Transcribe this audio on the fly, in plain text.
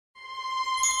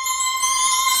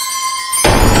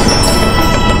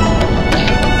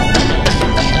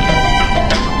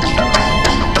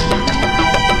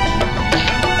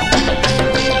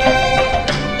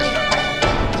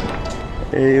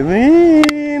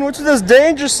Alin, what's this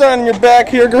danger sign in your back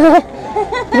here, girl?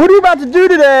 What are you about to do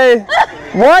today?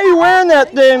 Why are you wearing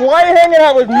that thing? Why are you hanging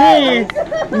out with me?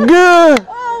 Good.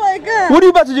 Oh my God. What are you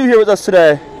about to do here with us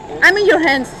today? I'm in your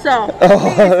hands, so.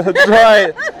 Oh, that's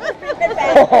right.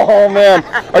 Oh man,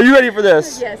 are you ready for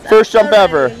this? Yes. First jump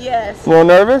ever. Yes. A little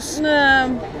nervous?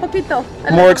 Poquito.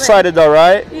 More excited though,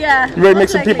 right? Yeah. You ready to make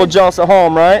some people jealous at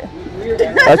home, right?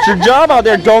 That's your job out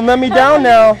there. Don't let me down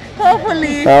now.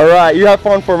 Hopefully. All right, you have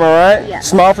fun for them, all right? Yeah.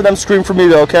 Smile for them, scream for me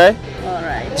though, okay? All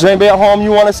right. Is there anybody at home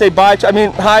you want to say bye to? I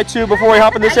mean, hi to before we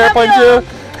hop in this airplane too?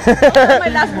 My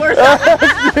last words.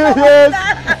 Let's do this.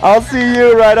 I'll see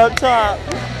you right up top.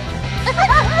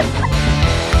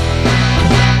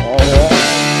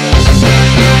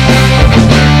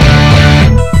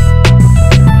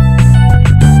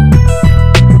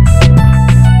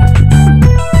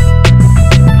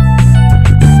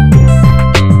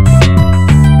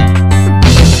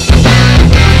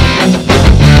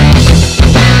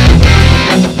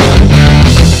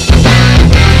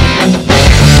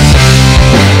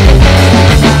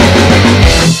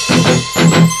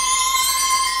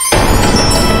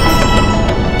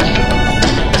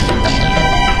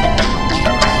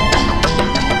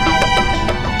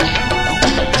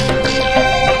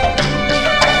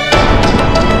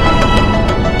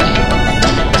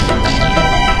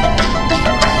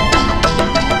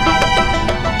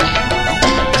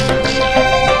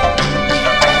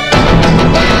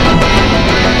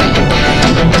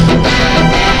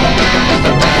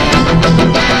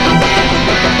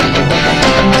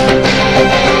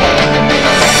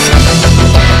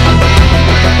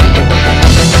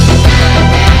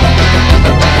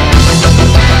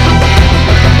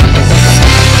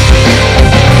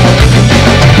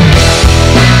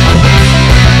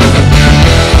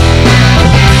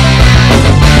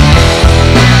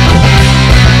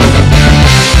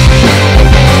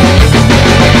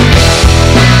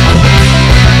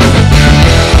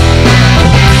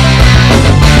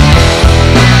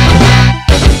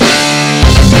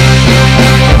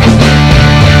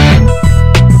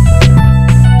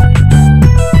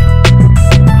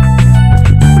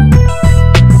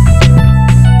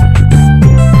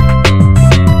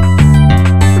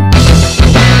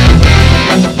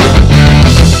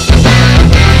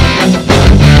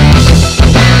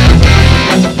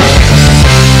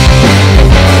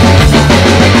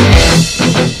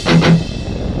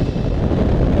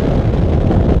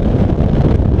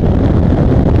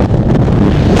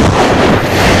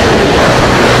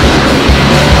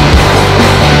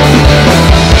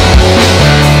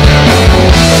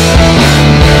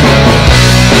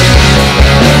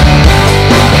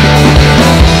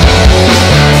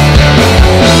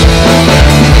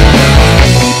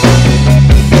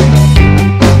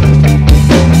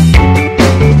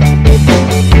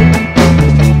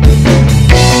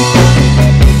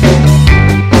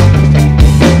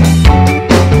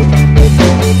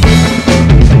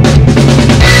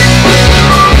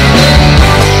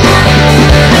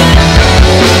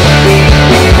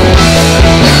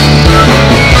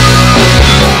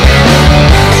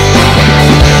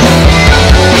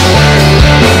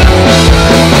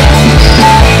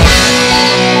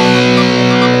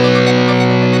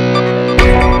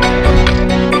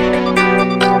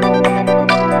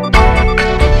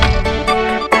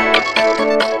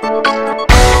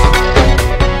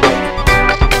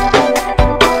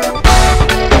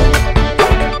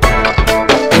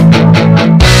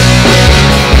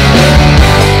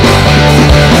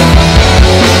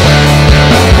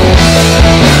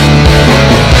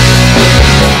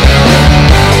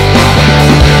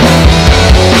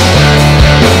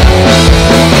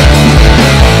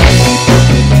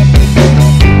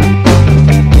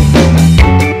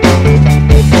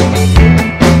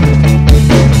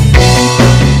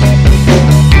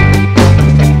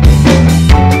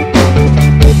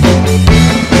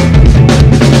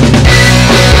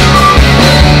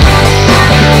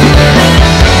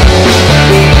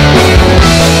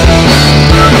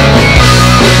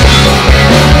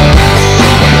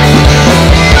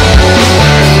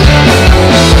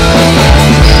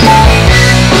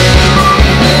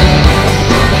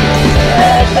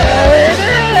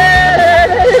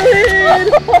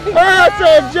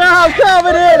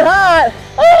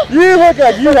 You look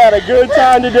like you had a good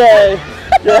time today.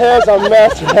 Your hair's a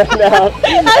mess right now.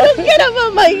 I don't get up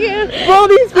on my hair. Blow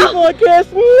these people a kiss.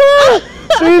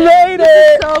 She made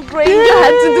it. So great. You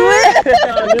had to do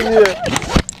it.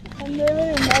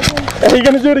 Are you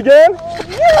going to do it again?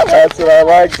 Yeah. That's what I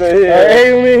like to hear.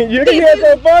 Hey, you're going to have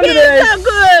some fun today. It's so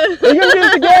good. Are you going to do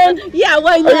this again? Yeah,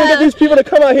 why not? Are you going to get these people to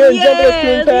come out here and jump in this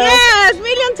pool pass? Yes,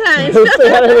 million times. Say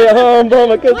hi to me at home. Boom,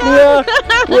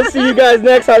 we'll see you guys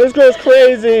next time. This girl's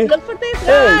crazy. Look for this Hey,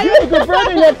 guy. you have a good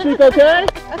birthday next week, okay?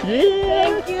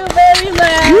 Yeah. Thank you very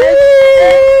much.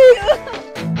 Woo!